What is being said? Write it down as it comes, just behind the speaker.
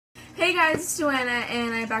Hey guys, it's Joanna,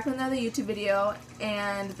 and I'm back with another YouTube video,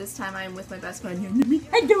 and this time I'm with my best friend here.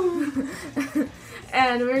 Hello!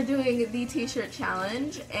 And we're doing the t-shirt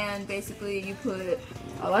challenge, and basically you put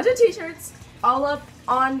a bunch of t-shirts all up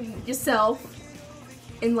on yourself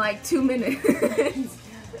in like 2 minutes.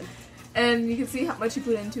 And you can see how much you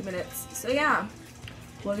put in 2 minutes. So yeah,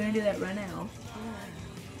 we're gonna do that right now.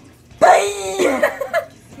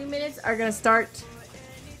 2 minutes are gonna start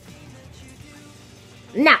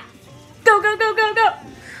now. Go, go, go, go, go!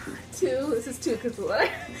 2, this is 2 because what?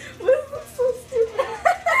 This looks so stupid.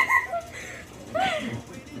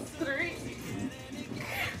 3.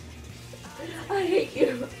 I hate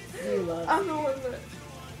you. You love. I'm the one that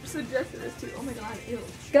suggested this to you. Oh my god, ew.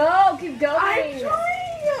 Go, keep going. I'm trying!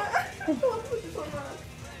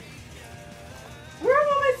 Where are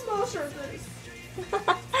all my small shirts?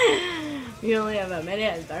 You only have a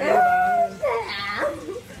minute and 30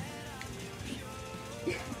 seconds.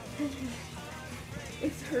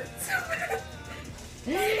 It hurts.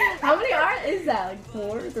 How many is that? Like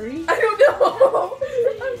 4, 3? I don't know.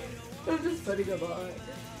 I'm just putting them on.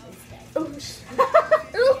 Oh shit. I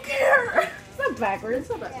don't care. It's not backwards. It's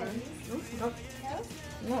not backwards. No, it's not.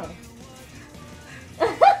 No.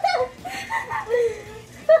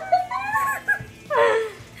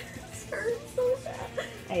 This hurts so bad.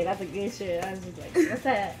 Hey, that's a good shit. I was just like, what's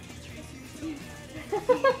that?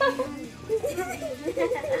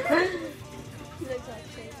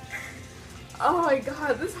 Oh my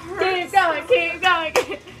god, this hurts. Keep going, keep going.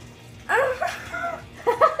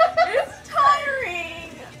 It's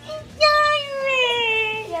tiring. It's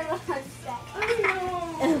tiring. I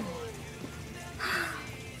know.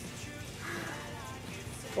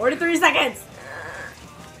 43 seconds.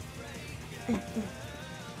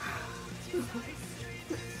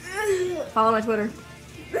 Follow my Twitter.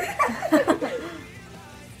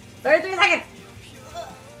 33 seconds.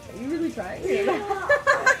 Are you really trying? It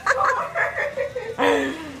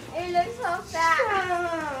looks so fat.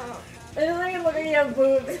 I just like looking at your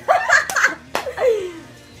boobs.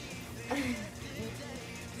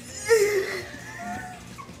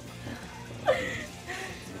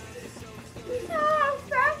 So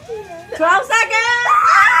fat. 12 seconds.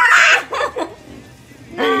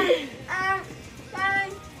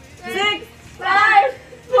 9, 6, 5,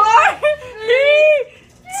 4, 3,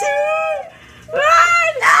 2, 1.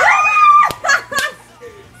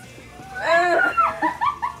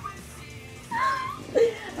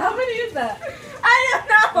 How many is that? I don't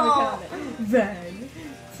know. Count it. 1,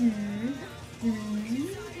 2,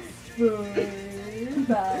 3, 4,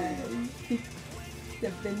 5, 6,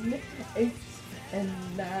 7, 8, and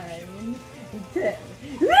 9, and 10.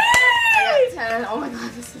 I got 10. Oh my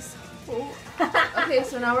god, this is so cool. Okay,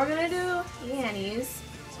 so now we're gonna do Yannies.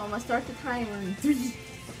 So I'm gonna start the timer in 3,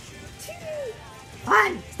 2,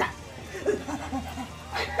 1, stop.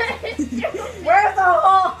 Where's the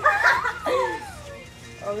hole?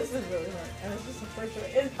 Oh, this is really hard. And it's just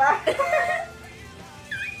unfortunate. It's back.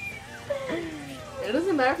 It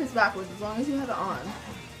doesn't matter if it's backwards as long as you have it on.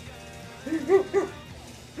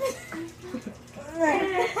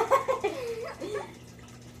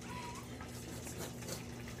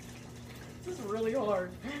 This is really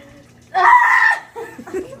hard.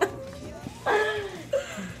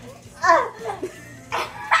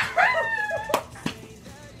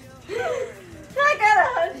 I got a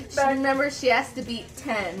hunchback. Remember, she has to beat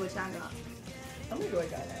 10, which I got. How many do I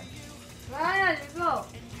got now? Ryan, go.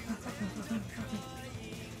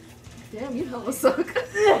 Damn, you hella suck.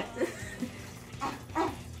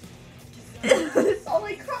 It's all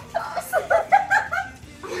like crop tops.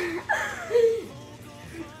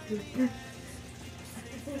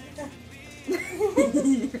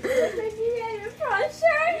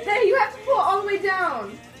 Hey, you have to pull it all the way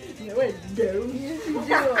down. No, I don't. Yes, you do.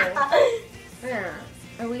 There.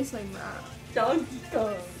 At least like that. Donkey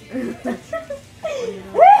Kong.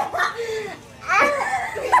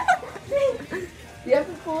 You have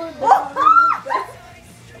to pull it down.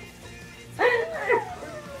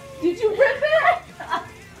 Did you rip it?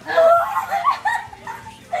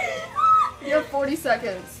 You have 40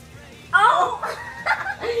 seconds. Oh!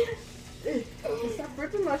 Stop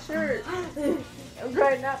ripping my shirt. I'm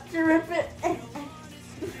trying not to rip it.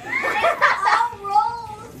 All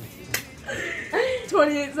rolls.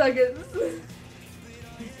 28 seconds.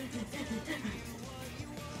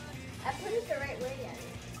 I put it the right way yet.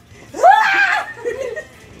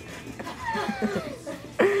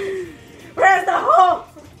 Where's the hole?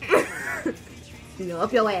 You know,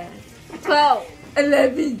 up your ass. 12,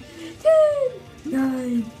 11, 10,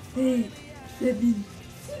 9, 8, 7,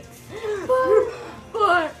 6, 5,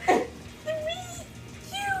 4, 3,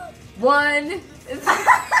 2, 1.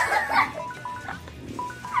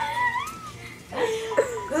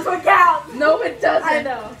 I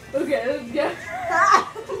know. Okay, let's go.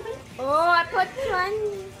 Oh, I put one.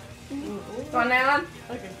 One now.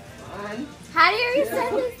 Okay. One, How do you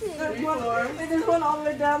send this in? three, four. Wait, there's one all the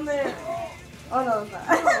way down there. Oh no, it's not.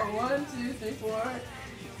 Oh, 1, 2, 3, 4,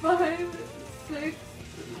 5, 6,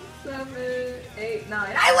 7, 8,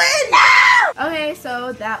 9. I win! No! Okay,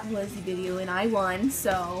 so that was the video and I won,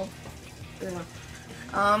 so So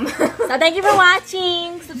thank you for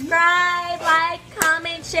watching. Subscribe, like,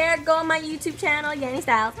 comment, share. Go on my YouTube channel, Yanny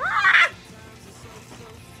Styles.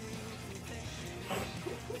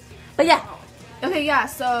 But yeah. Okay, yeah,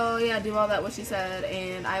 so yeah, do all that what she said,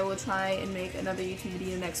 and I will try and make another YouTube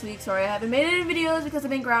video next week. Sorry I haven't made any videos because I've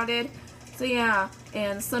been grounded. So yeah,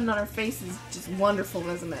 and the sun on her face is just wonderful,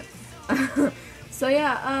 isn't it? So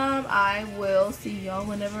yeah, I will see y'all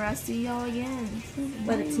whenever I see y'all again.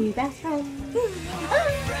 We're the two best friends.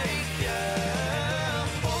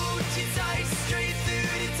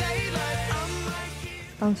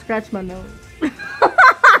 Don't scratch my nose.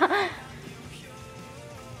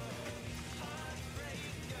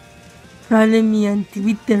 Follow me on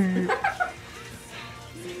Twitter.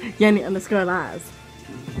 Yanni_lives.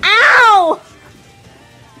 Ow!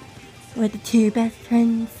 We're the two best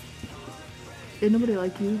friends. Ain't nobody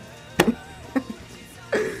like you.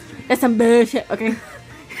 That's some bullshit, okay?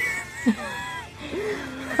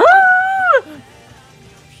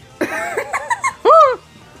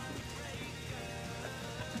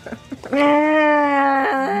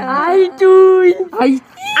 I do.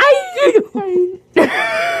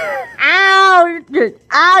 Ow!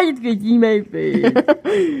 It's good. You may be.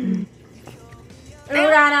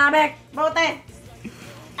 Back. Both there.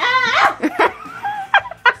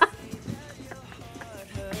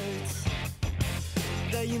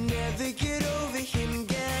 That you never get over him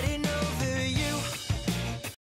getting